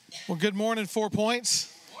Well, good morning, 4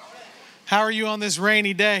 Points. How are you on this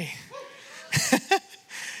rainy day?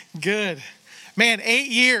 Good. Man, 8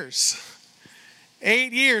 years.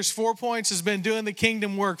 8 years, 4 Points has been doing the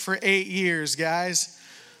kingdom work for 8 years, guys.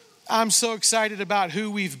 I'm so excited about who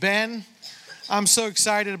we've been. I'm so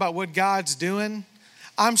excited about what God's doing.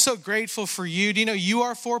 I'm so grateful for you. Do you know you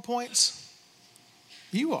are 4 Points?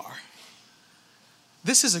 You are.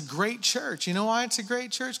 This is a great church. You know why it's a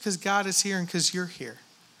great church? Because God is here and because you're here.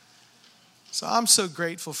 So I'm so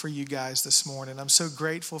grateful for you guys this morning. I'm so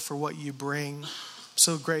grateful for what you bring. I'm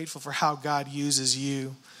so grateful for how God uses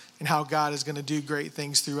you and how God is going to do great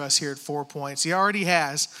things through us here at 4 Points. He already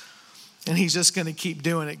has, and he's just going to keep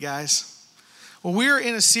doing it, guys. Well, we're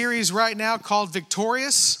in a series right now called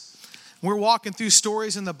Victorious. We're walking through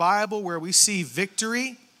stories in the Bible where we see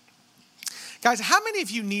victory. Guys, how many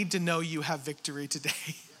of you need to know you have victory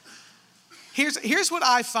today? Here's what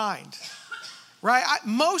I find, right?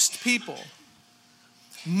 Most people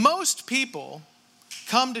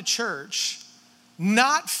come to church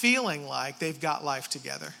not feeling like they've got life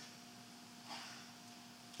together.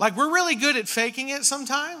 Like we're really good at faking it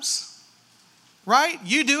sometimes, right?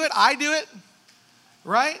 You do it, I do it,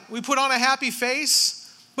 right? We put on a happy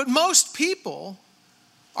face, but most people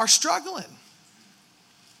are struggling,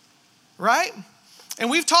 right?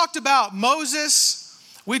 And we've talked about Moses,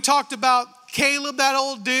 we talked about Caleb, that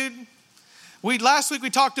old dude. Last week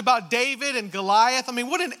we talked about David and Goliath. I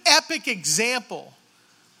mean, what an epic example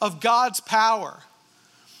of God's power.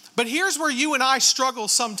 But here's where you and I struggle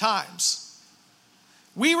sometimes.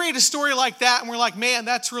 We read a story like that and we're like, man,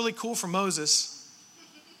 that's really cool for Moses.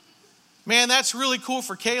 Man, that's really cool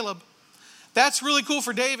for Caleb. That's really cool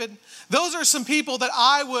for David. Those are some people that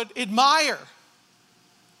I would admire.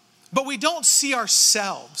 But we don't see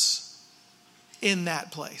ourselves in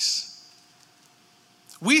that place.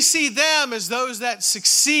 We see them as those that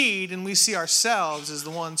succeed, and we see ourselves as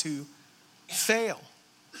the ones who fail.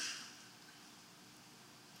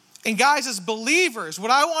 And guys, as believers,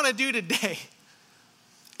 what I want to do today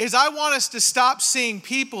is I want us to stop seeing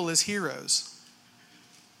people as heroes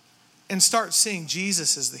and start seeing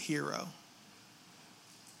Jesus as the hero.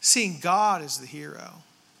 Seeing God as the hero.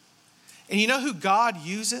 And you know who God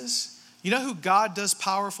uses? You know who God does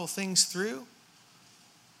powerful things through?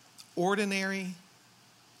 Ordinary,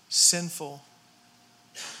 sinful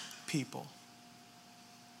people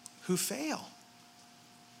who fail.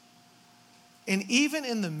 And even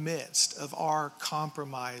in the midst of our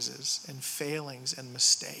compromises and failings and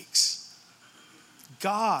mistakes,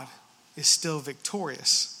 God is still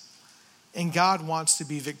victorious. And God wants to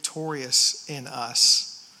be victorious in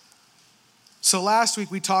us. So last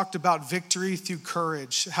week we talked about victory through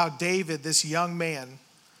courage, how David, this young man,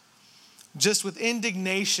 just with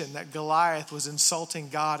indignation that Goliath was insulting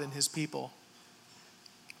God and his people,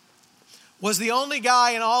 was the only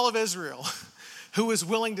guy in all of Israel who was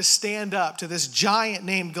willing to stand up to this giant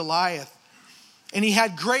named Goliath. And he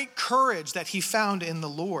had great courage that he found in the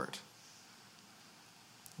Lord.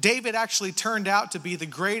 David actually turned out to be the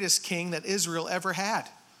greatest king that Israel ever had.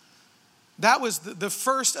 That was the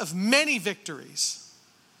first of many victories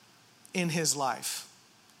in his life.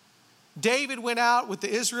 David went out with the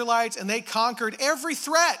Israelites and they conquered every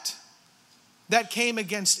threat that came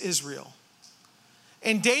against Israel.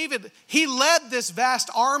 And David, he led this vast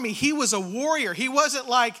army. He was a warrior. He wasn't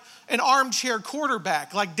like an armchair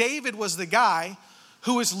quarterback. Like David was the guy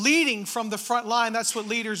who was leading from the front line. That's what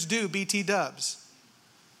leaders do, BT dubs.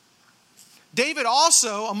 David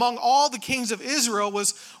also, among all the kings of Israel,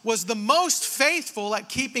 was the most faithful at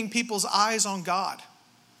keeping people's eyes on God.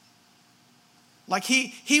 Like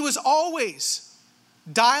he was always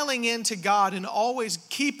dialing into God and always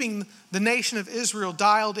keeping the nation of Israel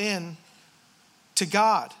dialed in to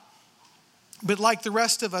God. But like the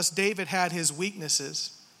rest of us, David had his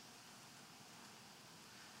weaknesses.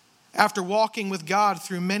 After walking with God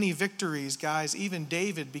through many victories, guys, even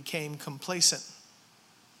David became complacent.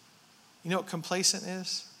 You know what complacent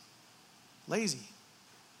is? Lazy.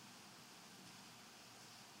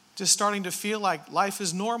 Just starting to feel like life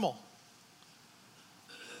is normal.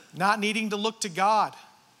 Not needing to look to God.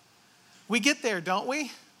 We get there, don't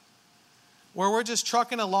we? Where we're just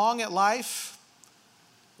trucking along at life.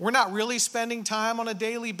 We're not really spending time on a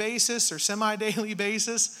daily basis or semi-daily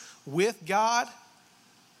basis with God.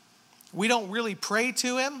 We don't really pray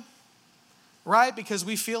to him, right? Because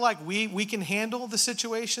we feel like we can handle the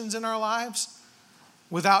situations in our lives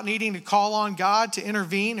without needing to call on God to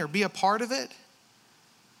intervene or be a part of it.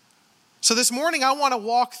 So this morning, I want to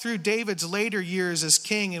walk through David's later years as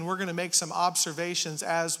king, and we're going to make some observations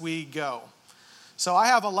as we go. So I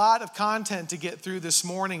have a lot of content to get through this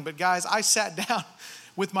morning, but guys, I sat down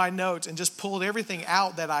with my notes and just pulled everything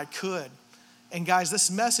out that I could. And guys, this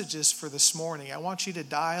message is for this morning. I want you to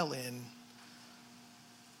dial in.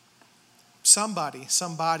 Some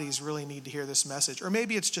bodies really need to hear this message. Or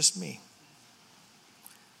maybe it's just me.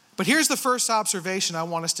 But here's the first observation I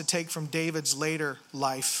want us to take from David's later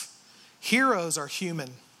life. Heroes are human.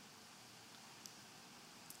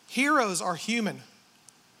 Heroes are human.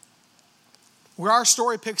 Where our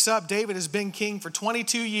story picks up, David has been king for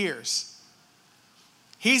 22 years.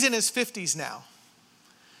 He's in his 50s now.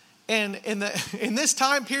 And in this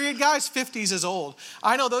time period, guys, 50s is old.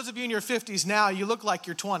 I know those of you in your 50s now, you look like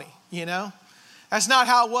you're 20, you know? That's not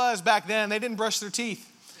how it was back then. They didn't brush their teeth,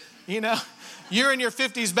 you know? You're in your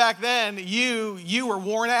 50s back then, you were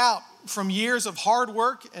worn out from years of hard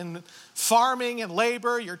work and farming and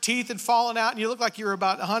labor. Your teeth had fallen out and you look like you were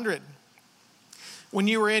about 100 when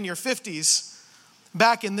you were in your 50s.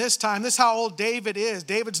 Back in this time, this is how old David is.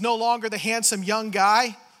 David's no longer the handsome young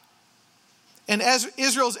guy. And as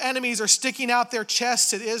Israel's enemies are sticking out their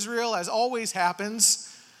chests at Israel, as always happens.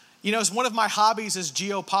 You know, it's one of my hobbies is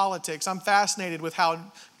geopolitics. I'm fascinated with how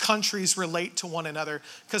countries relate to one another.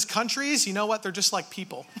 Because countries, you know what? They're just like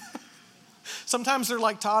people. Sometimes they're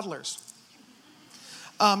like toddlers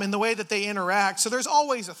in the way that they interact. So there's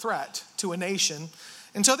always a threat to a nation.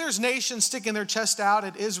 And so there's nations sticking their chest out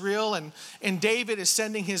at Israel. And David is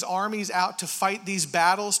sending his armies out to fight these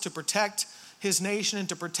battles to protect his nation and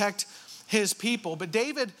to protect his people. But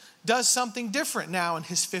David does something different now in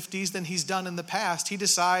his 50s than he's done in the past. He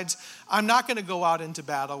decides, I'm not going to go out into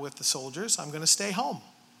battle with the soldiers. I'm going to stay home.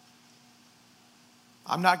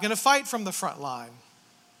 I'm not going to fight from the front line.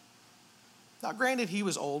 Now, granted, he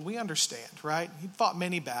was old. We understand, right? He fought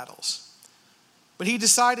many battles. But he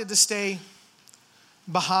decided to stay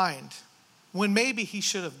behind when maybe he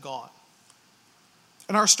should have gone.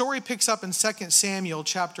 And our story picks up in 2 Samuel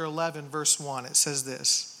chapter 11, verse 1. It says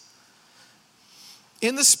this.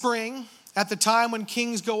 In the spring, at the time when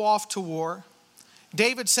kings go off to war,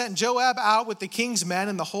 David sent Joab out with the king's men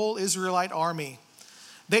and the whole Israelite army.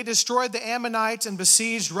 They destroyed the Ammonites and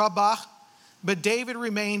besieged Rabbah, but David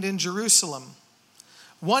remained in Jerusalem.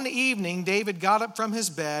 One evening, David got up from his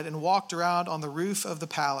bed and walked around on the roof of the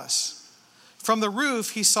palace. From the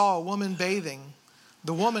roof, he saw a woman bathing.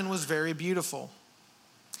 The woman was very beautiful.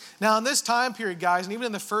 Now, in this time period, guys, and even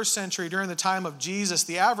in the first century, during the time of Jesus,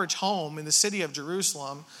 the average home in the city of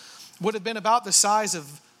Jerusalem would have been about the size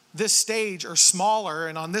of this stage or smaller.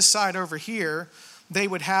 And on this side over here, they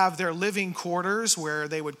would have their living quarters where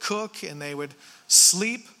they would cook and they would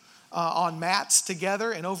sleep on mats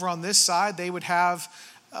together. And over on this side, they would have,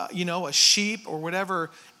 a sheep or whatever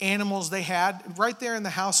animals they had right there in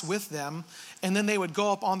the house with them. And then they would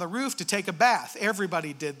go up on the roof to take a bath.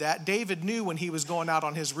 Everybody did that. David knew when he was going out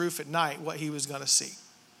on his roof at night what he was going to see.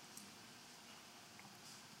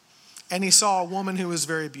 And he saw a woman who was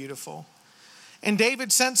very beautiful. And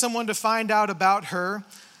David sent someone to find out about her.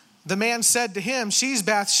 The man said to him, she's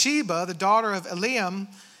Bathsheba, the daughter of Eliam,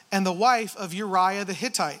 and the wife of Uriah the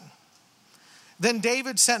Hittite. Then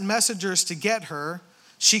David sent messengers to get her.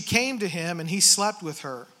 She came to him and he slept with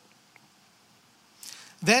her.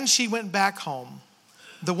 Then she went back home.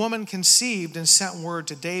 The woman conceived and sent word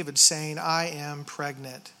to David saying, I am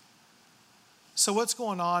pregnant. So what's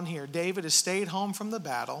going on here? David has stayed home from the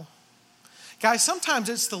battle. Guys, sometimes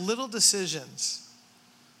it's the little decisions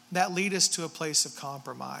that lead us to a place of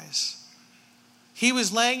compromise. He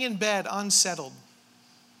was laying in bed unsettled.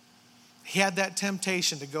 He had that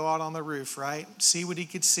temptation to go out on the roof, right? See what he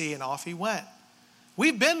could see, and off he went.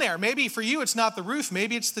 We've been there. Maybe for you it's not the roof.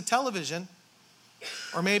 Maybe it's the television.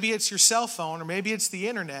 Or maybe it's your cell phone, or maybe it's the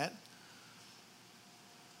internet.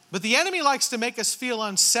 But the enemy likes to make us feel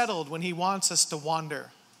unsettled when he wants us to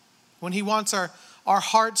wander, when he wants our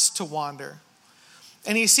hearts to wander.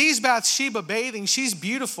 And he sees Bathsheba bathing. She's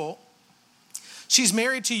beautiful. She's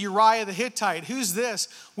married to Uriah the Hittite. Who's this?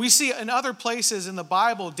 We see in other places in the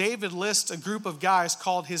Bible, David lists a group of guys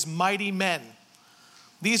called his mighty men.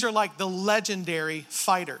 These are like the legendary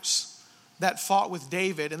fighters that fought with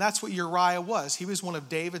David, and that's what Uriah was. He was one of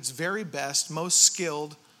David's very best, most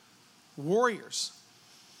skilled warriors.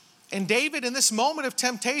 And David, in this moment of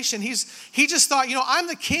temptation, he just thought, I'm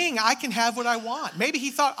the king. I can have what I want. Maybe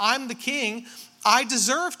he thought, I'm the king. I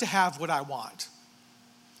deserve to have what I want.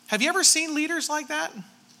 Have you ever seen leaders like that?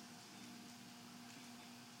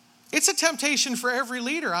 It's a temptation for every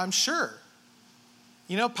leader, I'm sure.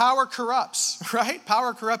 Power corrupts, right?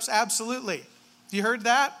 Power corrupts absolutely. You heard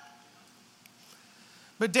that?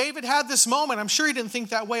 But David had this moment. I'm sure he didn't think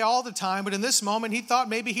that way all the time, but in this moment, he thought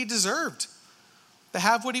maybe he deserved to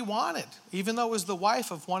have what he wanted, even though it was the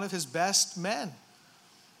wife of one of his best men.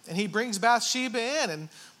 And he brings Bathsheba in, and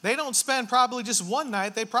they don't spend probably just one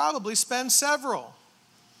night, they probably spend several.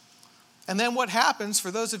 And then what happens,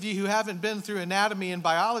 for those of you who haven't been through anatomy and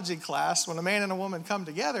biology class, when a man and a woman come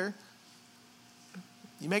together,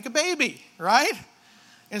 you make a baby, right?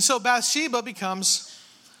 And so Bathsheba becomes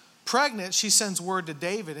pregnant. She sends word to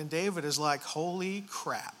David, and David is like, holy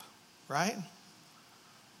crap, right?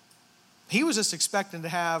 He was just expecting to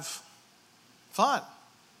have fun.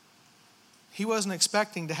 He wasn't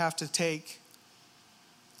expecting to have to take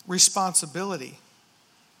responsibility.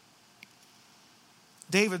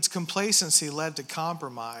 David's complacency led to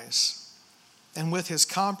compromise, and with his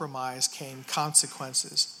compromise came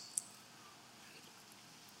consequences.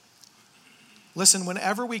 Listen,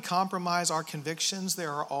 whenever we compromise our convictions,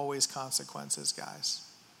 there are always consequences, guys.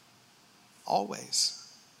 Always.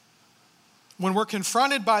 When we're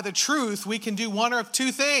confronted by the truth, we can do one of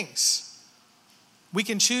two things. We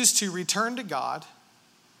can choose to return to God,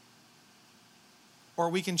 or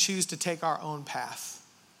we can choose to take our own path.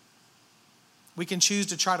 We can choose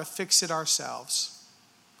to try to fix it ourselves.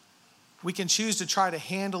 We can choose to try to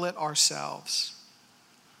handle it ourselves.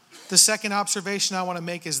 The second observation I want to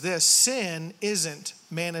make is this: sin isn't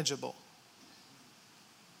manageable.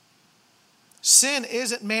 Sin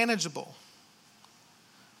isn't manageable.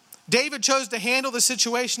 David chose to handle the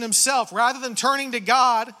situation himself. Rather than turning to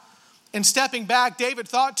God and stepping back, David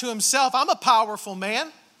thought to himself, I'm a powerful man.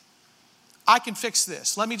 I can fix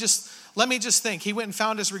this. Let me just think. He went and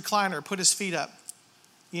found his recliner, put his feet up.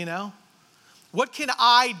 What can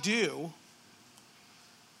I do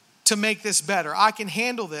to make this better? I can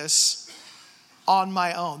handle this on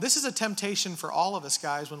my own. This is a temptation for all of us,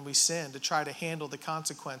 guys, when we sin, to try to handle the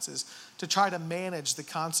consequences, to try to manage the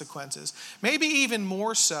consequences. Maybe even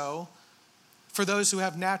more so for those who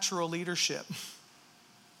have natural leadership.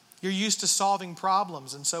 You're used to solving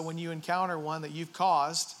problems, and so when you encounter one that you've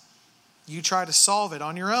caused, you try to solve it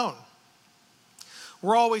on your own.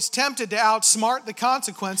 We're always tempted to outsmart the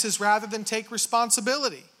consequences rather than take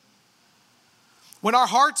responsibility. When our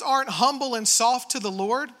hearts aren't humble and soft to the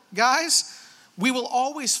Lord, guys, we will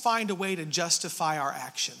always find a way to justify our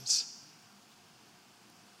actions.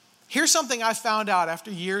 Here's something I found out after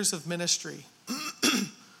years of ministry.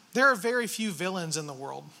 There are very few villains in the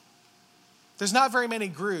world. There's not very many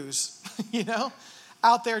Grus,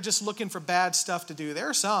 out there just looking for bad stuff to do. There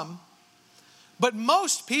are some. But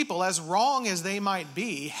most people, as wrong as they might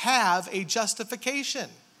be, have a justification.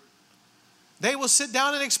 They will sit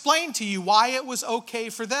down and explain to you why it was okay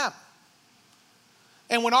for them.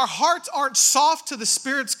 And when our hearts aren't soft to the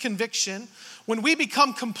Spirit's conviction, when we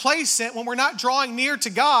become complacent, when we're not drawing near to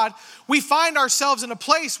God, we find ourselves in a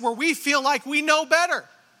place where we feel like we know better.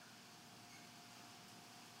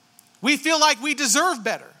 We feel like we deserve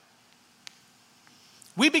better.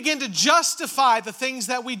 We begin to justify the things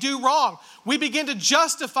that we do wrong. We begin to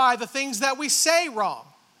justify the things that we say wrong.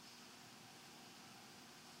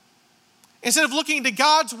 Instead of looking to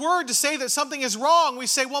God's word to say that something is wrong, we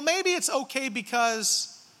say, well, maybe it's okay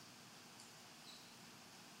because...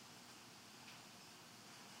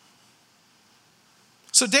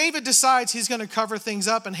 So David decides he's going to cover things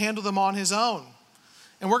up and handle them on his own.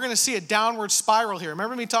 And we're going to see a downward spiral here.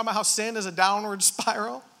 Remember me talking about how sin is a downward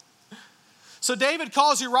spiral? So David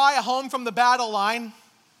calls Uriah home from the battle line.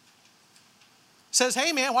 Says,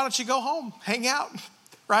 hey man, why don't you go home? Hang out,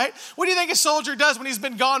 right? What do you think a soldier does when he's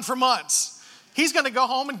been gone for months? He's going to go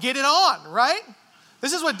home and get it on, right?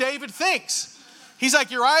 This is what David thinks. He's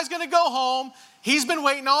like, Uriah's going to go home. He's been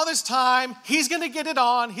waiting all this time. He's going to get it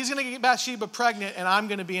on. He's going to get Bathsheba pregnant, and I'm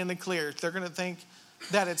going to be in the clear. They're going to think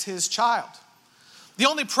that it's his child. The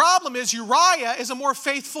only problem is Uriah is a more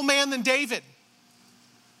faithful man than David.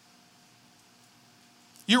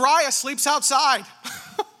 Uriah sleeps outside.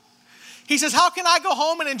 He says, how can I go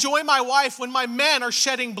home and enjoy my wife when my men are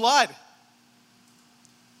shedding blood?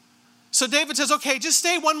 So David says, okay, just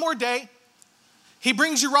stay one more day. He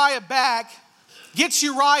brings Uriah back, gets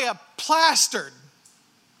Uriah plastered,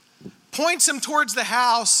 points him towards the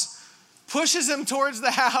house, pushes him towards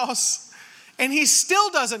the house, and he still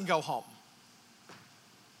doesn't go home.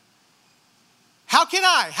 How can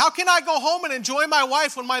I go home and enjoy my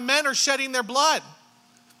wife when my men are shedding their blood?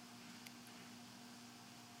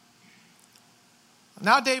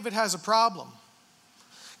 Now David has a problem.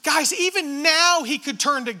 Guys, even now he could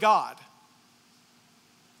turn to God.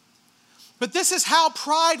 But this is how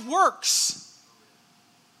pride works.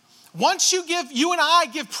 Once you and I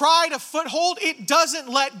give pride a foothold, it doesn't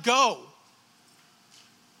let go.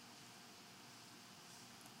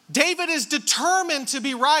 David is determined to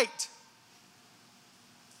be right.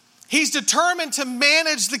 He's determined to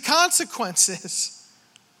manage the consequences.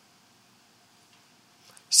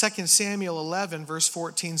 2 Samuel 11, verse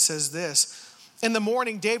 14 says this. In the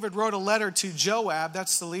morning, David wrote a letter to Joab,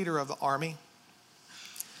 that's the leader of the army,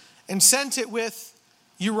 and sent it with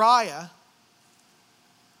Uriah.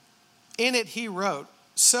 In it he wrote,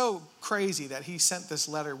 so crazy that he sent this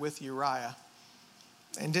letter with Uriah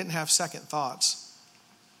and didn't have second thoughts.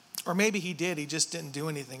 Or maybe he did, he just didn't do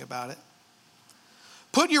anything about it.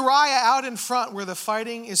 Put Uriah out in front where the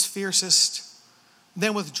fighting is fiercest,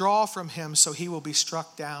 then withdraw from him so he will be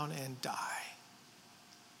struck down and die.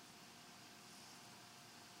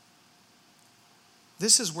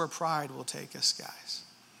 This is where pride will take us, guys.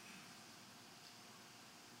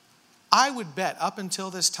 I would bet up until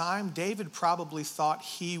this time, David probably thought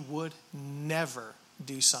he would never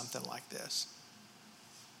do something like this.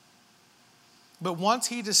 But once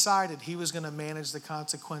he decided he was going to manage the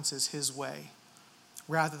consequences his way,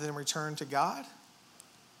 rather than return to God,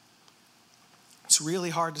 it's really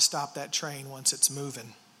hard to stop that train once it's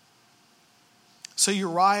moving. So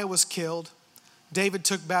Uriah was killed. David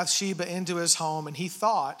took Bathsheba into his home, and he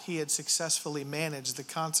thought he had successfully managed the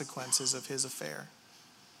consequences of his affair.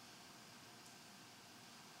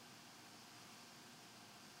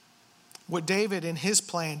 What David in his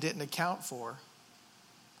plan didn't account for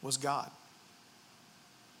was God.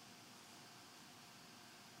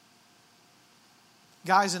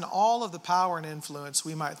 Guys, in all of the power and influence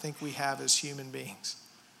we might think we have as human beings,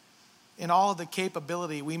 in all of the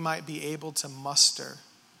capability we might be able to muster,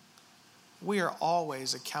 we are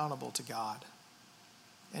always accountable to God.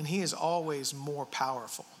 And He is always more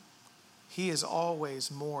powerful. He is always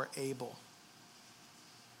more able.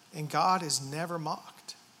 And God is never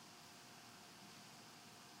mocked.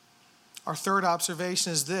 Our third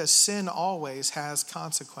observation is this: sin always has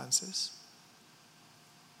consequences.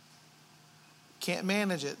 Can't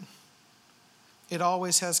manage it. It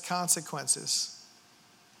always has consequences.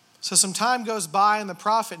 So some time goes by and the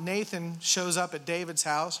prophet Nathan shows up at David's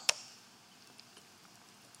house.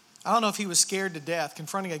 I don't know if he was scared to death.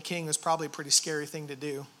 Confronting a king was probably a pretty scary thing to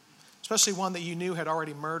do, especially one that you knew had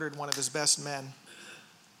already murdered one of his best men.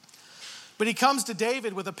 But he comes to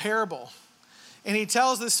David with a parable, and he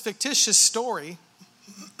tells this fictitious story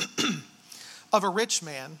of a rich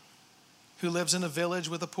man who lives in a village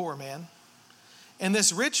with a poor man. And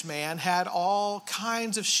this rich man had all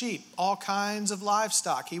kinds of sheep, all kinds of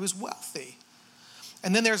livestock. He was wealthy.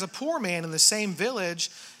 And then there's a poor man in the same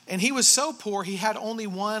village, and he was so poor he had only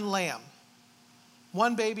one lamb,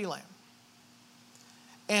 one baby lamb.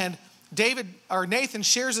 And Nathan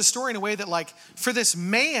shares the story in a way that, like, for this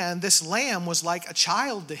man, this lamb was like a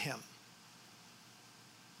child to him.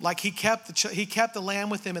 Like he kept the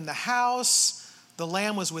lamb with him in the house. The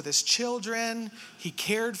lamb was with his children. He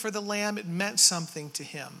cared for the lamb. It meant something to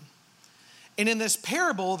him. And in this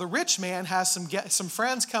parable, the rich man has some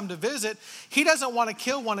friends come to visit. He doesn't want to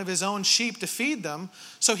kill one of his own sheep to feed them.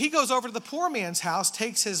 So he goes over to the poor man's house,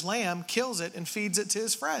 takes his lamb, kills it, and feeds it to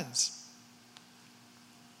his friends.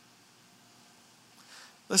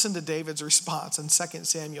 Listen to David's response in 2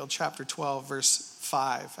 Samuel chapter 12, verse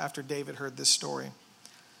 5, after David heard this story.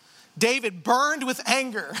 David burned with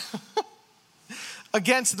anger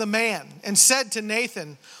against the man and said to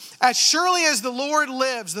Nathan, as surely as the Lord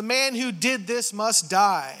lives, the man who did this must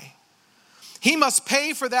die. He must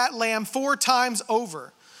pay for that lamb 4 times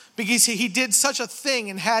over because he did such a thing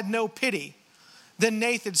and had no pity. Then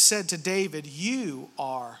Nathan said to David, you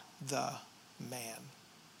are the man.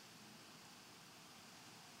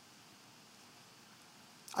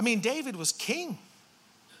 I mean, David was king.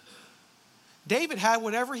 David had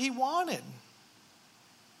whatever he wanted.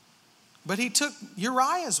 But he took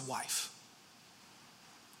Uriah's wife.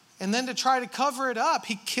 And then to try to cover it up,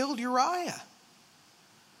 he killed Uriah.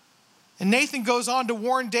 And Nathan goes on to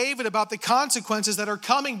warn David about the consequences that are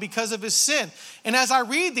coming because of his sin. And as I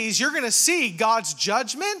read these, you're going to see God's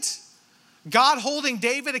judgment, God holding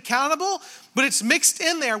David accountable, but it's mixed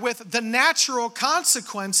in there with the natural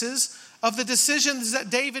consequences of the decisions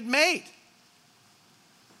that David made.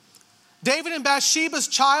 David and Bathsheba's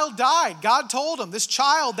child died. God told him, this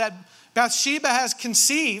child that Bathsheba has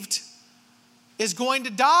conceived is going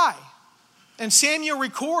to die. And Samuel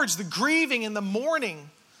records the grieving and the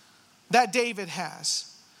mourning that David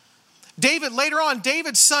has. Later on,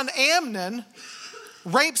 David's son Amnon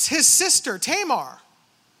rapes his sister Tamar,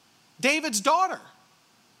 David's daughter.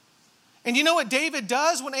 And you know what David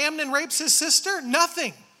does when Amnon rapes his sister?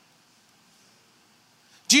 Nothing.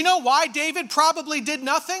 Do you know why David probably did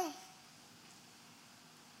nothing?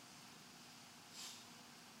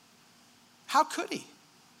 How could he?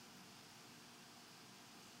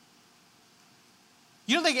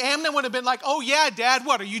 You don't think Amnon would have been like, oh yeah, Dad,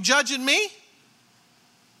 what, are you judging me?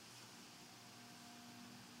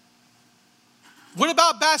 What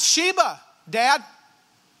about Bathsheba, Dad?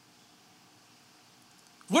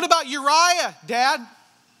 What about Uriah, Dad?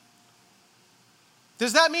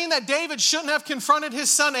 Does that mean that David shouldn't have confronted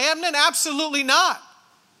his son Amnon? Absolutely not.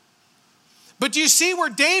 But do you see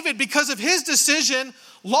where David, because of his decision,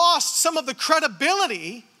 lost some of the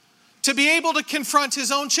credibility to be able to confront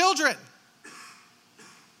his own children?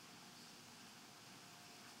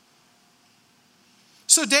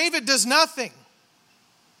 So David does nothing.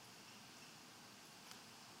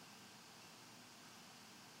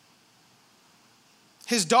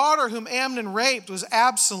 His daughter, whom Amnon raped, was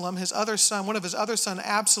Absalom, his other son, one of his other son,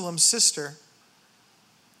 Absalom's sister.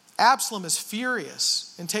 Absalom is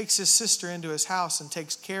furious and takes his sister into his house and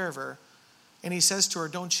takes care of her. And he says to her,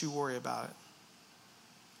 "Don't you worry about it.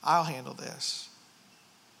 I'll handle this."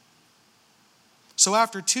 So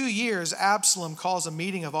after 2 years, Absalom calls a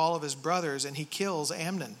meeting of all of his brothers and he kills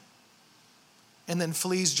Amnon and then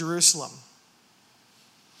flees Jerusalem.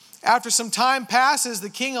 After some time passes, the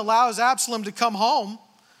king allows Absalom to come home,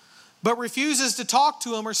 but refuses to talk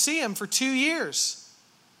to him or see him for 2 years.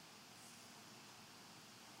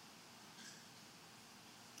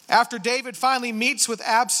 After David finally meets with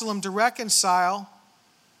Absalom to reconcile,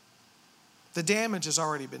 the damage has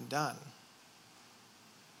already been done.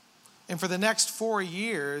 And for the next 4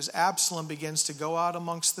 years, Absalom begins to go out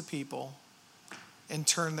amongst the people and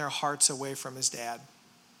turn their hearts away from his dad.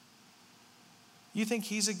 You think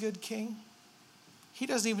he's a good king? He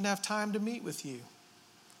doesn't even have time to meet with you.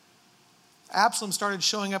 Absalom started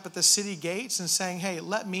showing up at the city gates and saying, "Hey,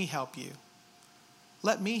 let me help you.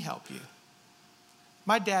 Let me help you.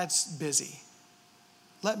 My dad's busy.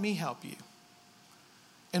 Let me help you."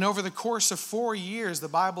 And over the course of 4 years, the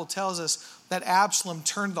Bible tells us that Absalom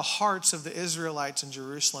turned the hearts of the Israelites in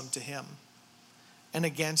Jerusalem to him and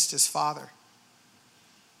against his father.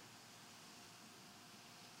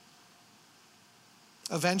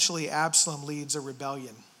 Eventually, Absalom leads a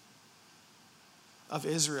rebellion of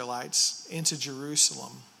Israelites into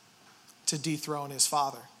Jerusalem to dethrone his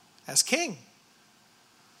father as king.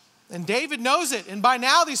 And David knows it. And by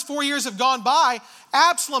now, these 4 years have gone by.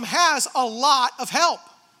 Absalom has a lot of help.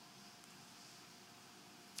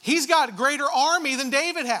 He's got a greater army than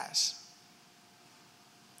David has.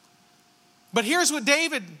 But here's what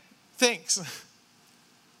David thinks.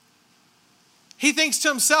 He thinks to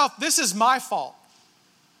himself, "This is my fault.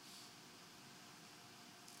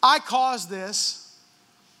 I caused this.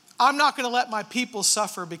 I'm not going to let my people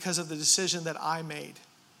suffer because of the decision that I made.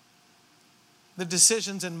 The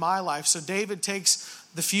decisions in my life." So David takes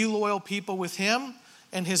the few loyal people with him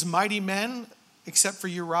and his mighty men, except for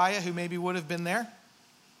Uriah, who maybe would have been there.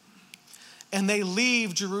 And they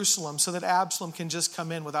leave Jerusalem so that Absalom can just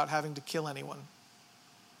come in without having to kill anyone.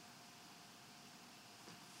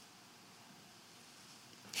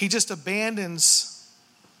 He just abandons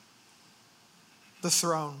the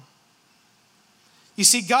throne. You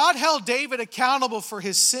see, God held David accountable for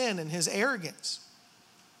his sin and his arrogance.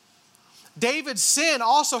 David's sin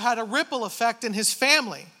also had a ripple effect in his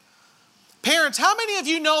family. Parents, how many of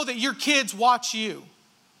you know that your kids watch you?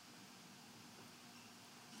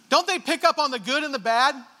 Don't they pick up on the good and the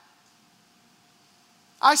bad?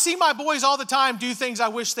 I see my boys all the time do things I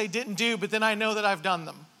wish they didn't do, but then I know that I've done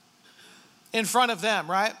them in front of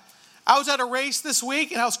them, right? I was at a race this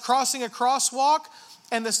week and I was crossing a crosswalk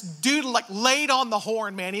and this dude laid on the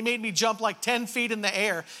horn, man. He made me jump 10 feet in the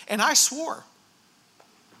air and I swore.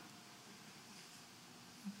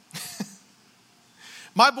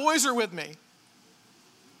 My boys are with me.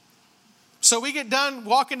 So we get done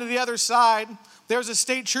walking to the other side. There's a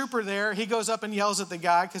state trooper there. He goes up and yells at the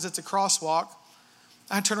guy because it's a crosswalk.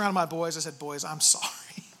 I turn around to my boys. I said, "Boys, I'm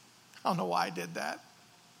sorry. I don't know why I did that."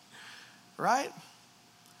 Right?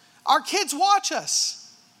 Our kids watch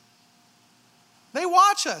us. They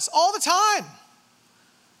watch us all the time.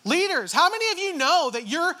 Leaders, how many of you know that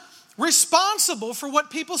you're responsible for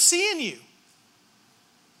what people see in you?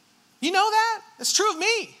 You know that? It's true of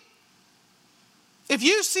me. If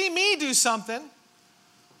you see me do something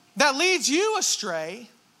that leads you astray,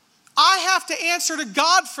 I have to answer to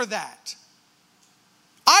God for that.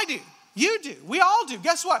 I do. You do. We all do.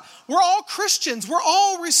 Guess what? We're all Christians. We're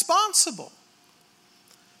all responsible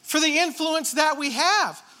for the influence that we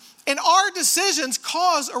have. And our decisions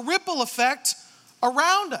cause a ripple effect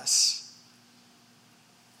around us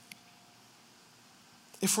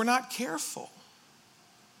if we're not careful.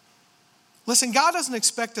 Listen, God doesn't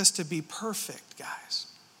expect us to be perfect, guys,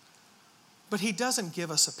 but He doesn't give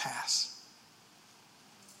us a pass.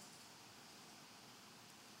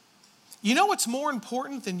 You know what's more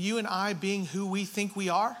important than you and I being who we think we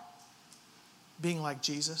are? Being like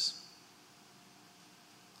Jesus.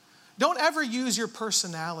 Don't ever use your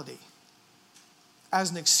personality as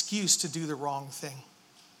an excuse to do the wrong thing.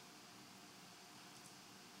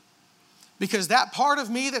 Because that part of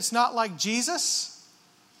me that's not like Jesus,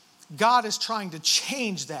 God is trying to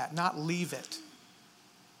change that, not leave it.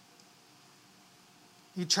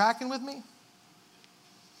 You tracking with me?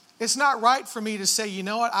 It's not right for me to say, you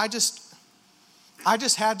know what, I just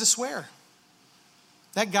had to swear.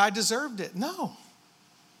 That guy deserved it. No.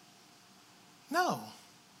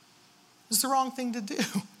 It's the wrong thing to do.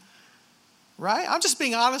 Right? I'm just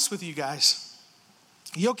being honest with you guys.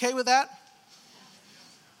 You okay with that?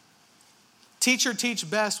 Teacher teach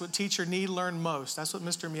best what teacher need learn most. That's what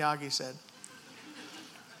Mr. Miyagi said.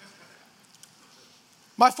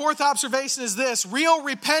 My fourth observation is this: real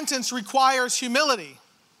repentance requires humility.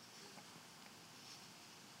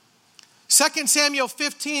 2 Samuel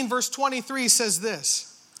 15 verse 23 says this: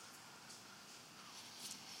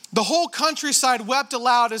 the whole countryside wept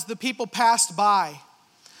aloud as the people passed by.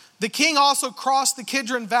 The king also crossed the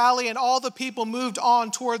Kidron Valley, and all the people moved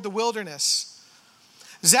on toward the wilderness.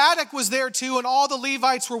 Zadok was there too, and all the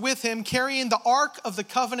Levites were with him, carrying the Ark of the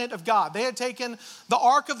Covenant of God. They had taken the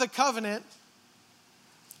Ark of the Covenant,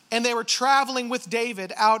 and they were traveling with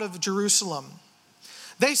David out of Jerusalem.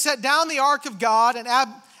 They set down the Ark of God, and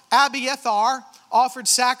Abiathar offered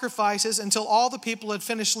sacrifices until all the people had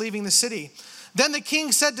finished leaving the city. Then the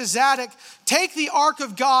king said to Zadok, "Take the Ark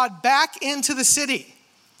of God back into the city.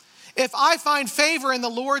 If I find favor in the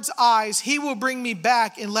Lord's eyes, he will bring me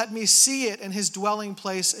back and let me see it in his dwelling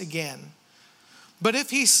place again. But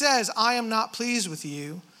if he says, I am not pleased with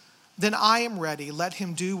you, then I am ready. Let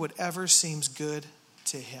him do whatever seems good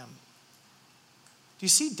to him." Do you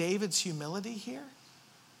see David's humility here?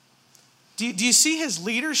 Do you see his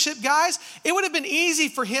leadership, guys? It would have been easy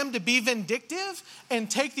for him to be vindictive and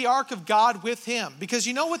take the Ark of God with him. Because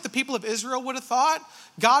you know what the people of Israel would have thought?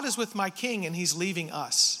 God is with my king and he's leaving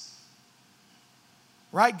us.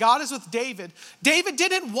 Right? God is with David. David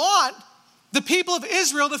didn't want the people of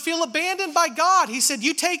Israel to feel abandoned by God. He said,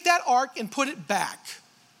 you take that ark and put it back.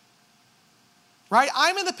 Right?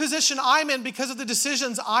 I'm in the position I'm in because of the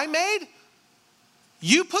decisions I made.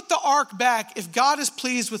 You put the ark back. If God is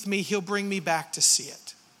pleased with me, he'll bring me back to see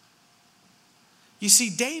it. You see,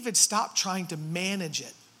 David stopped trying to manage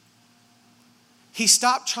it. He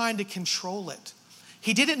stopped trying to control it.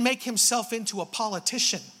 He didn't make himself into a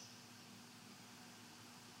politician.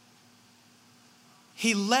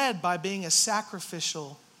 He led by being a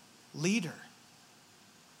sacrificial leader.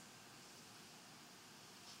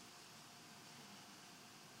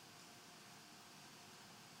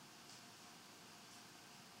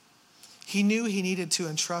 He knew he needed to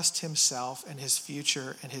entrust himself and his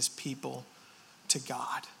future and his people to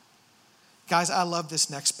God. Guys, I love this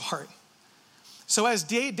next part. So as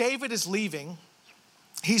David is leaving,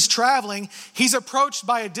 he's traveling, he's approached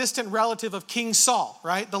by a distant relative of King Saul,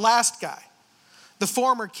 right? The last guy. The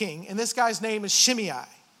former king, and this guy's name is Shimei.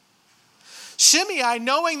 Shimei,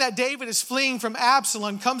 knowing that David is fleeing from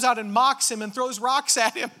Absalom, comes out and mocks him and throws rocks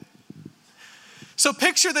at him. So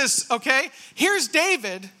picture this, okay? Here's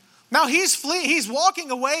David. Now he's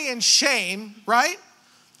walking away in shame, right?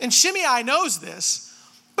 And Shimei knows this.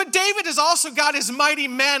 But David has also got his mighty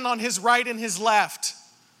men on his right and his left.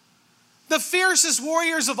 The fiercest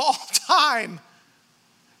warriors of all time,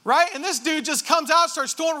 right? And this dude just comes out and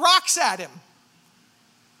starts throwing rocks at him.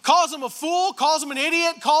 Calls him a fool, calls him an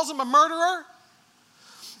idiot, calls him a murderer.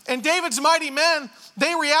 And David's mighty men,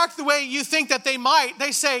 they react the way you think that they might.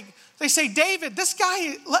 They say, David, this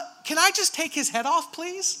guy, can I just take his head off,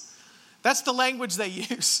 please? That's the language they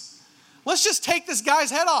use. Let's just take this guy's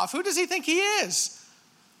head off. Who does he think he is?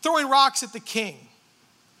 Throwing rocks at the king.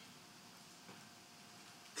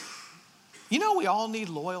 You know, we all need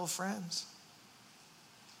loyal friends.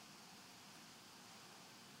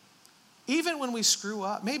 Even when we screw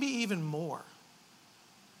up, maybe even more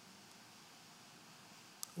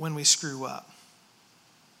when we screw up.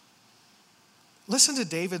 Listen to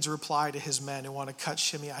David's reply to his men who want to cut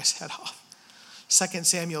Shimei's head off. 2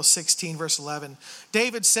 Samuel 16, verse 11.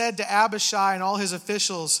 David said to Abishai and all his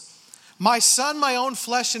officials, "My son, my own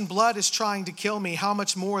flesh and blood, is trying to kill me. How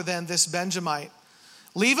much more then this Benjamite?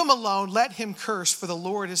 Leave him alone. Let him curse, for the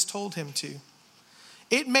Lord has told him to.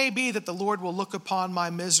 It may be that the Lord will look upon my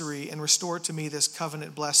misery and restore to me this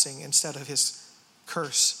covenant blessing instead of his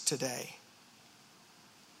curse today."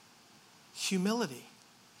 Humility.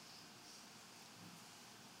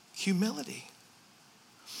 Humility.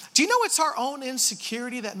 Do you know it's our own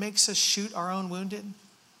insecurity that makes us shoot our own wounded?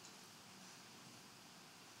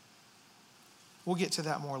 We'll get to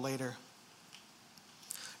that more later.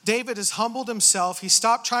 David has humbled himself. He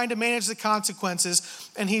stopped trying to manage the consequences,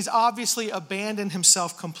 and he's obviously abandoned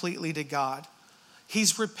himself completely to God.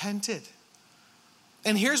 He's repented.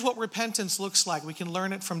 And here's what repentance looks like. We can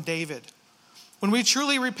learn it from David. When we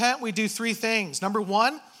truly repent, we do three things. Number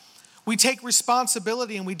one, we take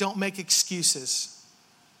responsibility and we don't make excuses.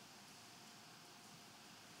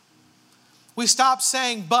 We stop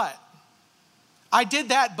saying, but. I did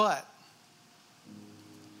that, but.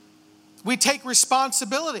 We take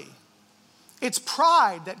responsibility. It's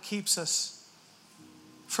pride that keeps us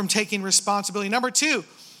from taking responsibility. Number two,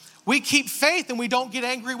 we keep faith and we don't get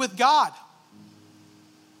angry with God.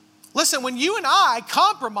 Listen, when you and I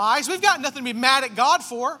compromise, we've got nothing to be mad at God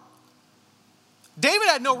for. David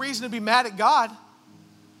had no reason to be mad at God.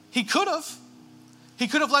 He could have. He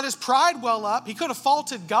could have let his pride well up. He could have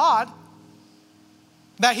faulted God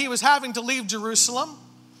that he was having to leave Jerusalem.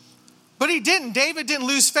 But he didn't. David didn't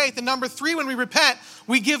lose faith. And number three, when we repent,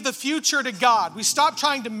 we give the future to God. We stop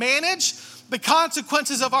trying to manage the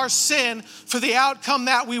consequences of our sin for the outcome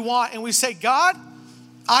that we want. And we say, God,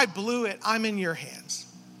 I blew it. I'm in your hands.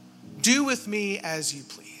 Do with me as you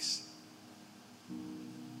please.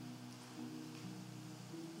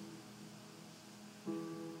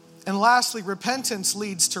 And lastly, repentance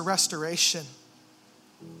leads to restoration.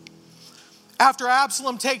 After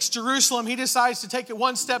Absalom takes Jerusalem, he decides to take it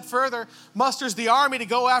one step further, musters the army to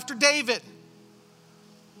go after David.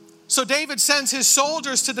 So David sends his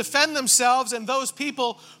soldiers to defend themselves and those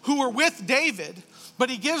people who were with David,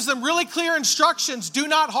 but he gives them really clear instructions: do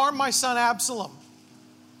not harm my son Absalom.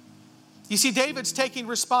 You see, David's taking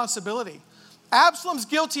responsibility. Absalom's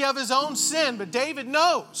guilty of his own sin, but David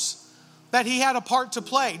knows that he had a part to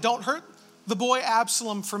play. Don't hurt the boy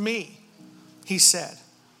Absalom for me, he said.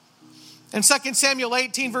 In 2 Samuel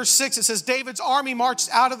 18, verse 6, it says, David's army marched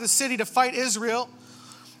out of the city to fight Israel,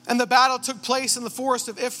 and the battle took place in the forest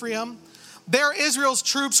of Ephraim. There, Israel's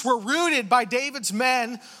troops were routed by David's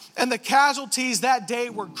men, and the casualties that day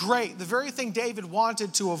were great, the very thing David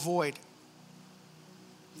wanted to avoid.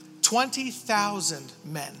 20,000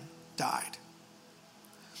 men died.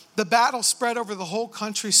 The battle spread over the whole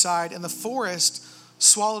countryside, and the forest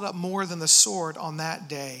swallowed up more than the sword on that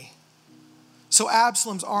day. So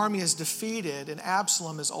Absalom's army is defeated, and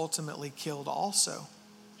Absalom is ultimately killed also.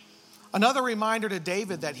 Another reminder to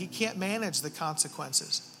David that he can't manage the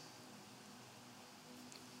consequences.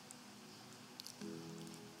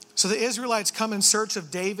 So the Israelites come in search of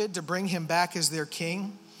David to bring him back as their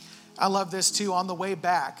king. I love this too. On the way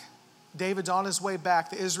back, David's on his way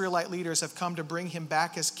back. The Israelite leaders have come to bring him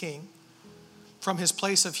back as king from his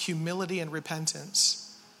place of humility and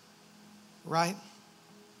repentance. Right?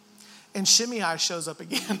 And Shimei shows up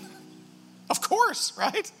again. Of course,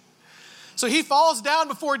 right? So he falls down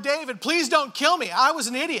before David. Please don't kill me. I was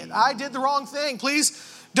an idiot. I did the wrong thing.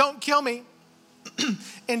 Please don't kill me.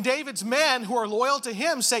 And David's men who are loyal to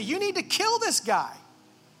him say, you need to kill this guy.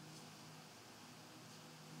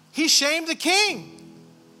 He shamed the king.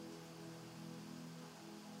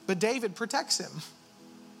 But David protects him.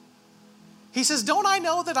 He says, don't I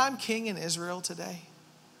know that I'm king in Israel today?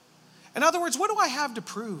 In other words, what do I have to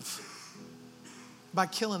prove by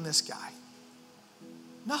killing this guy?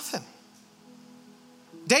 Nothing.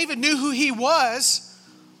 David knew who he was.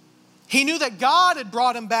 He knew that God had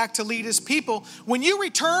brought him back to lead his people. When you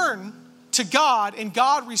return to God and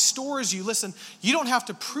God restores you, listen, you don't have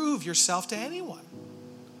to prove yourself to anyone.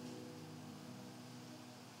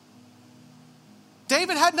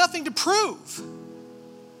 David had nothing to prove.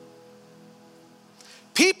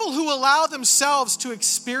 People who allow themselves to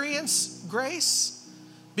experience grace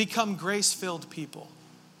become grace-filled people.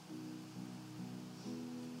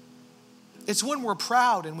 It's when we're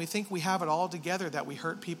proud and we think we have it all together that we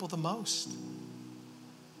hurt people the most.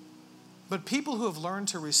 But people who have learned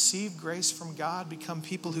to receive grace from God become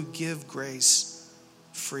people who give grace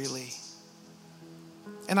freely.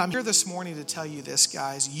 And I'm here this morning to tell you this,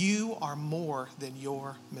 guys. You are more than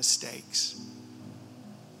your mistakes.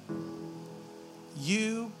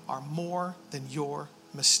 You are more than your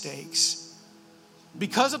mistakes.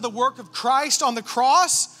 Because of the work of Christ on the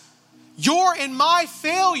cross, your and my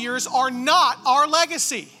failures are not our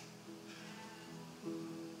legacy.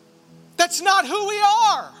 That's not who we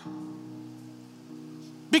are.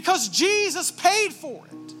 Because Jesus paid for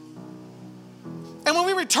it. And when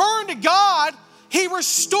we return to God, He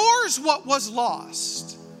restores what was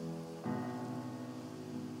lost.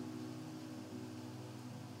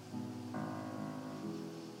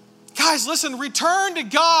 Guys, listen, return to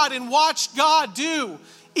God and watch God do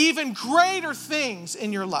even greater things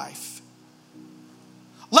in your life.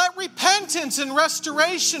 Let repentance and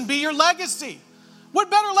restoration be your legacy. What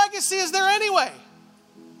better legacy is there anyway?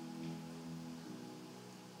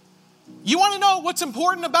 You want to know what's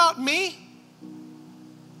important about me?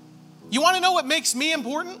 You want to know what makes me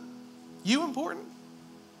important? You important?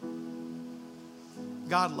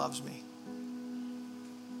 God loves me.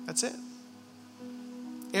 That's it.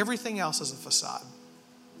 Everything else is a facade.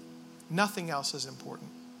 Nothing else is important.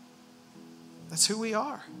 That's who we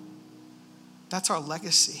are. That's our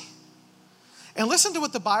legacy. And listen to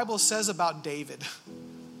what the Bible says about David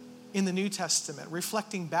in the New Testament,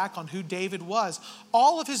 reflecting back on who David was,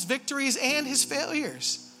 all of his victories and his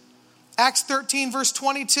failures. Acts 13, verse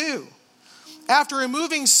 22. After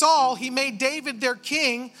removing Saul, he made David their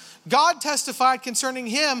king. God testified concerning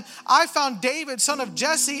him, I found David, son of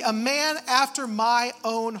Jesse, a man after my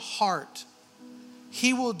own heart.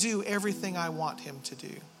 He will do everything I want him to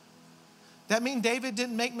do. That mean David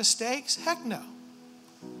didn't make mistakes? Heck no.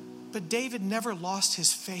 But David never lost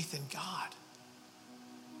his faith in God.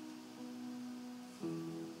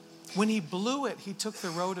 When he blew it, he took the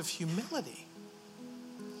road of humility.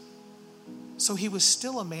 So he was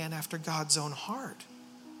still a man after God's own heart.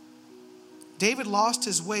 David lost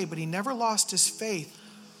his way, but he never lost his faith.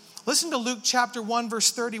 Listen to Luke chapter 1,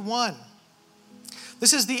 verse 31.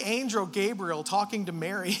 This is the angel Gabriel talking to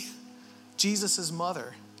Mary, Jesus'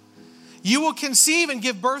 mother. You will conceive and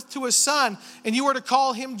give birth to a son, and you are to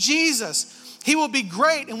call him Jesus. He will be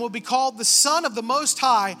great and will be called the Son of the Most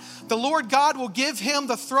High. The Lord God will give him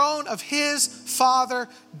the throne of his father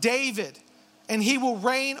David, and he will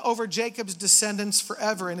reign over Jacob's descendants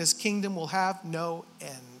forever, and his kingdom will have no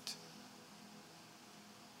end.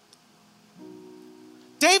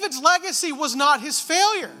 David's legacy was not his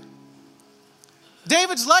failure.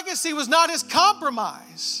 David's legacy was not his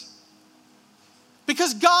compromise.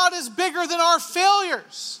 Because God is bigger than our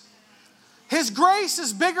failures. His grace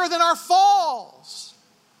is bigger than our falls.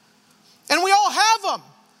 And we all have them.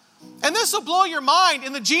 And this will blow your mind.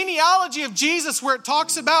 In the genealogy of Jesus, where it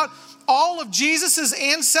talks about all of Jesus'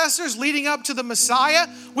 ancestors leading up to the Messiah,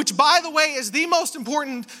 which, by the way, is the most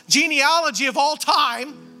important genealogy of all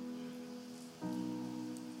time,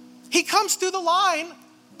 he comes through the line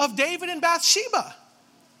of David and Bathsheba.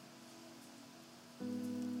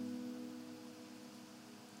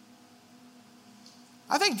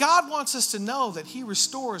 I think God wants us to know that he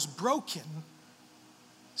restores broken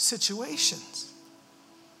situations.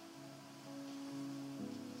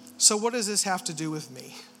 So what does this have to do with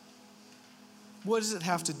me? What does it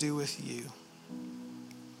have to do with you?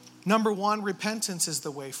 Number one, repentance is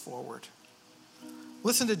the way forward.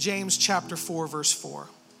 Listen to James chapter 4, verse 4.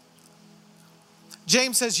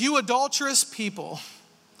 James says, you adulterous people,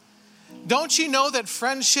 don't you know that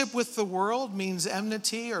friendship with the world means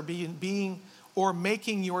enmity or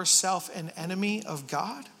making yourself an enemy of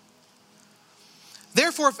God?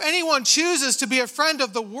 Therefore, if anyone chooses to be a friend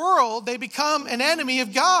of the world, they become an enemy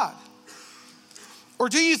of God. Or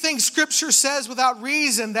do you think Scripture says without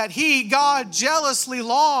reason that he, God, jealously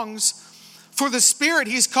longs for the Spirit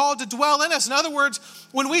he's called to dwell in us? In other words,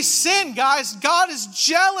 when we sin, guys, God is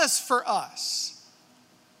jealous for us.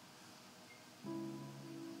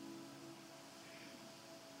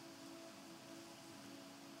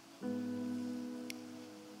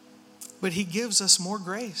 But he gives us more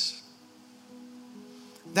grace.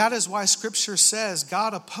 That is why Scripture says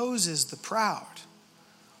God opposes the proud,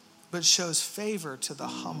 but shows favor to the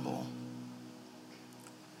humble.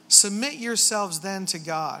 Submit yourselves then to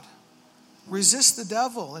God. Resist the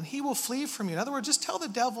devil, and he will flee from you. In other words, just tell the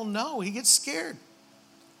devil no. He gets scared.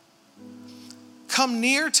 Come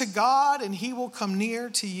near to God, and he will come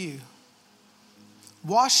near to you.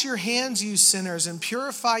 Wash your hands, you sinners, and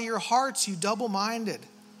purify your hearts, you double-minded.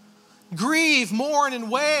 Grieve, mourn,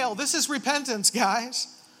 and wail. This is repentance,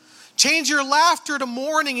 guys. Change your laughter to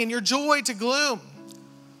mourning and your joy to gloom.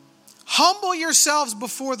 Humble yourselves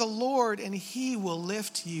before the Lord, and he will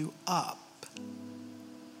lift you up.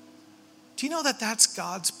 Do you know that that's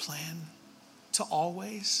God's plan? To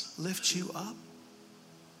always lift you up?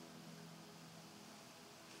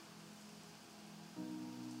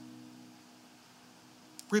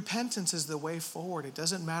 Repentance is the way forward. It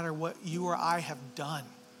doesn't matter what you or I have done.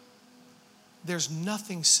 There's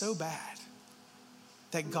nothing so bad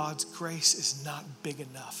that God's grace is not big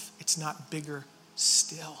enough. It's not bigger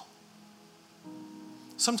still.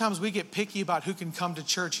 Sometimes we get picky about who can come to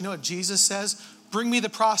church. You know what Jesus says? Bring me the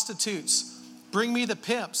prostitutes. Bring me the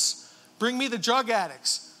pimps. Bring me the drug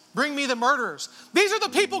addicts. Bring me the murderers. These are the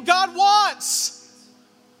people God wants.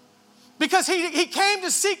 Because he came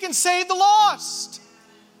to seek and save the lost.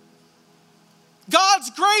 God's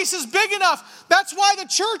grace is big enough. That's why the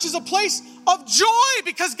church is a place of joy.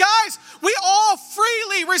 Because, guys, we all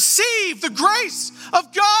freely receive the grace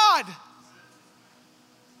of God.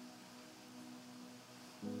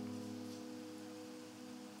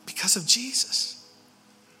 Because of Jesus.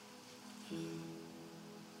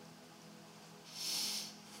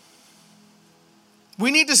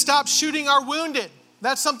 We need to stop shooting our wounded.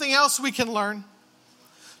 That's something else we can learn.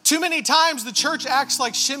 Too many times the church acts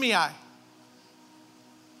like Shimei,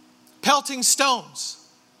 pelting stones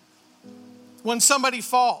when somebody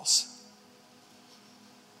falls.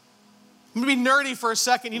 I'm going to be nerdy for a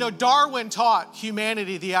second. You know, Darwin taught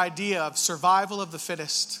humanity the idea of survival of the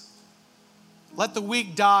fittest. Let the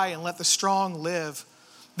weak die and let the strong live.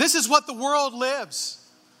 This is what the world lives.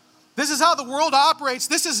 This is how the world operates.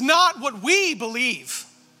 This is not what we believe.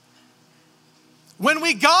 When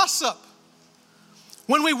we gossip,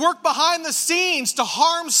 when we work behind the scenes to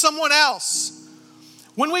harm someone else,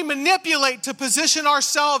 when we manipulate to position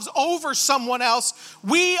ourselves over someone else,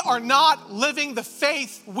 we are not living the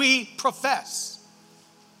faith we profess.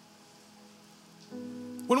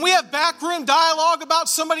 When we have backroom dialogue about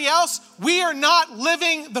somebody else, we are not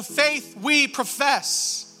living the faith we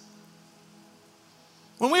profess.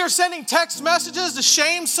 When we are sending text messages to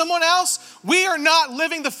shame someone else, we are not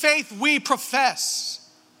living the faith we profess.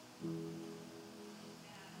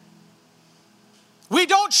 We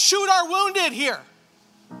don't shoot our wounded here.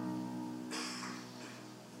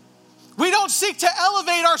 We don't seek to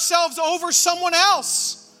elevate ourselves over someone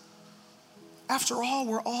else. After all,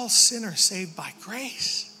 we're all sinners saved by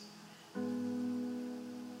grace.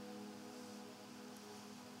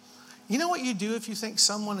 You know what you do if you think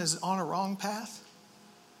someone is on a wrong path?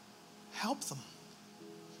 Help them.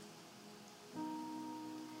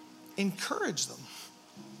 Encourage them.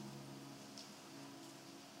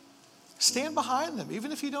 Stand behind them,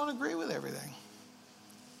 even if you don't agree with everything.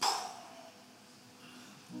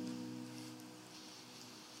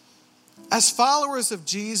 As followers of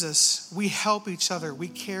Jesus, we help each other, we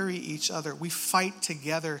carry each other, we fight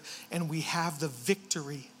together, and we have the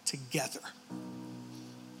victory together.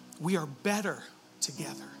 We are better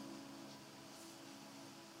together.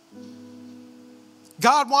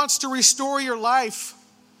 God wants to restore your life.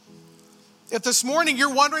 If this morning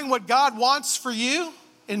you're wondering what God wants for you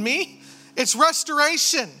and me, it's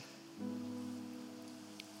restoration.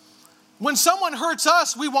 When someone hurts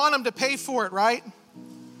us, we want them to pay for it, right?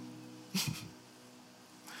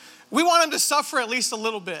 We want them to suffer at least a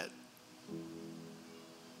little bit.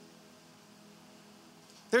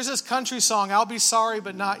 There's this country song, I'll be sorry,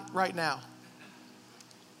 but not right now.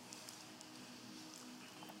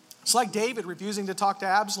 It's like David refusing to talk to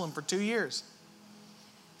Absalom for 2 years.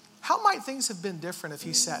 How might things have been different if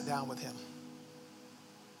he sat down with him?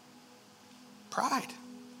 Pride.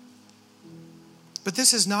 But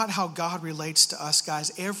this is not how God relates to us,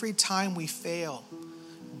 guys. Every time we fail,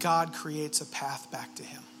 God creates a path back to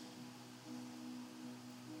him.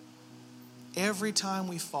 Every time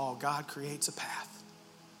we fall, God creates a path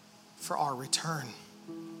for our return.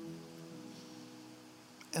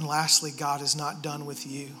 And lastly, God is not done with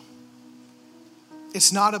you.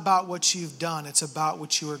 It's not about what you've done. It's about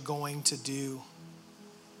what you are going to do.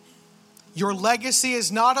 Your legacy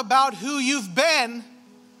is not about who you've been.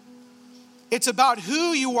 It's about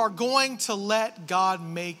who you are going to let God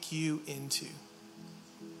make you into.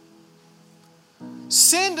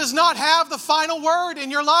 Sin does not have the final word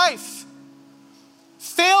in your life.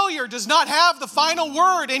 Failure does not have the final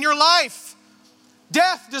word in your life.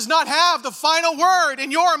 Death does not have the final word in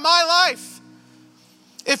your and my life.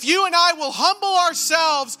 If you and I will humble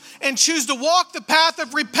ourselves and choose to walk the path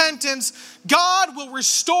of repentance, God will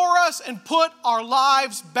restore us and put our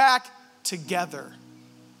lives back together.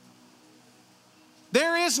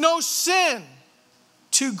 There is no sin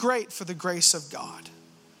too great for the grace of God.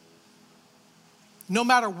 No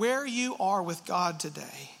matter where you are with God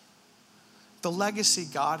today, the legacy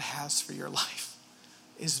God has for your life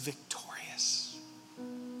is victorious.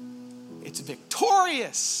 It's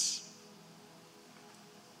victorious.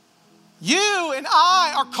 You and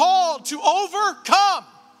I are called to overcome.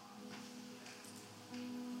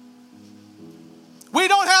 We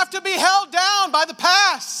don't have to be held down by the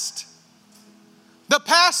past. The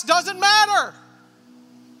past doesn't matter.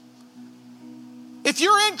 If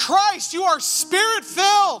you're in Christ, you are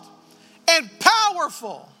spirit-filled and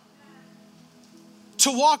powerful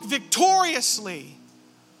to walk victoriously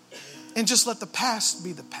and just let the past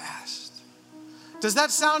be the past. Does that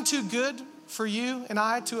sound too good for you and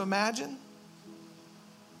I to imagine?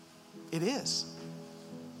 It is.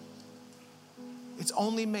 It's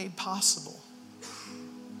only made possible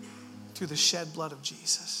through the shed blood of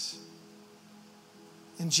Jesus.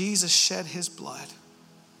 And Jesus shed his blood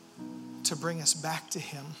to bring us back to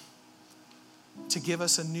him, to give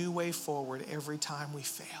us a new way forward every time we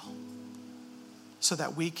fail, so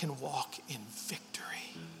that we can walk in victory.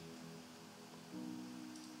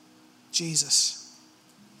 Jesus.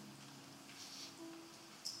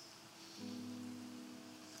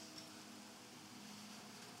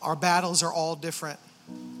 Our battles are all different.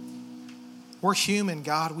 We're human,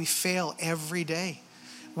 God. We fail every day.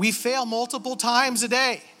 We fail multiple times a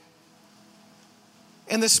day.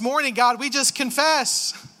 And this morning, God, we just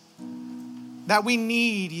confess that we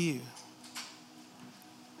need you.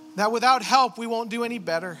 That without help, we won't do any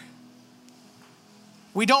better.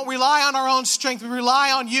 We don't rely on our own strength. We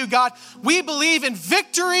rely on you, God. We believe in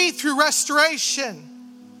victory through restoration.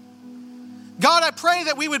 God, I pray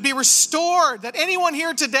that we would be restored, that anyone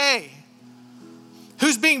here today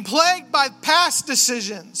who's being plagued by past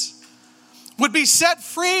decisions would be set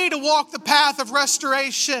free to walk the path of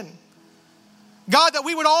restoration. God, that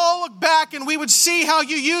we would all look back and we would see how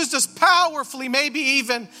you used us powerfully, maybe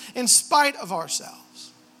even in spite of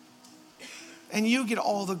ourselves. And you get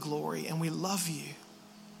all the glory, and we love you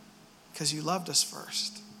because you loved us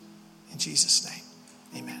first. In Jesus'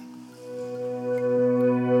 name, amen.